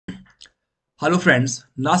Hello friends,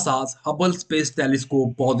 NASA's Hubble Space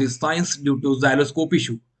Telescope pauses science due to gyroscope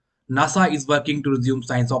issue. NASA is working to resume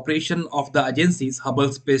science operation of the agency's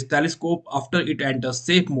Hubble Space Telescope after it enters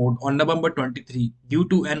safe mode on November 23 due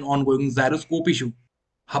to an ongoing gyroscope issue.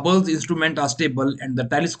 Hubble's instruments are stable and the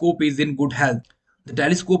telescope is in good health. The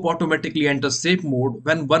telescope automatically enters safe mode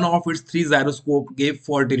when one of its three gyroscopes gave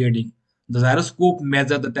faulty reading. The gyroscope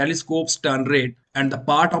measures the telescope's turn rate and the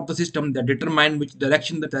part of the system that determine which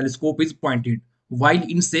direction the telescope is pointed. While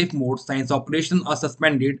in safe mode, science operations are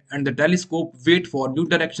suspended and the telescope waits for new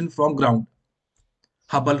direction from ground.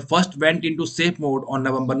 Hubble first went into safe mode on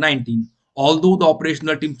November 19, although the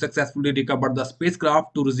operational team successfully recovered the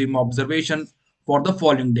spacecraft to resume observations for the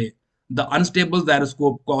following day. The unstable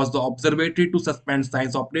gyroscope caused the observatory to suspend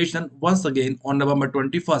science operation once again on November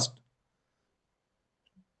 21st.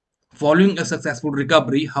 Following a successful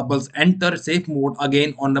recovery, Hubble's entered safe mode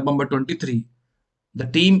again on November 23. The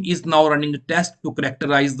team is now running tests to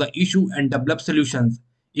characterize the issue and develop solutions.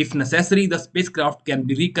 If necessary, the spacecraft can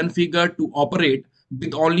be reconfigured to operate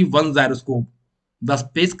with only one gyroscope. The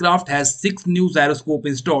spacecraft has six new gyroscopes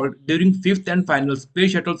installed during fifth and final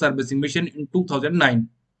Space Shuttle servicing mission in 2009.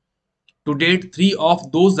 To date, three of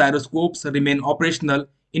those gyroscopes remain operational,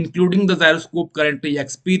 including the gyroscope currently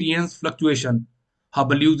experiences fluctuation.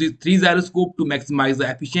 Hubble uses three gyroscopes to maximize the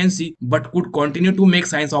efficiency but could continue to make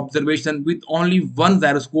science observations with only one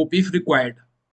gyroscope if required.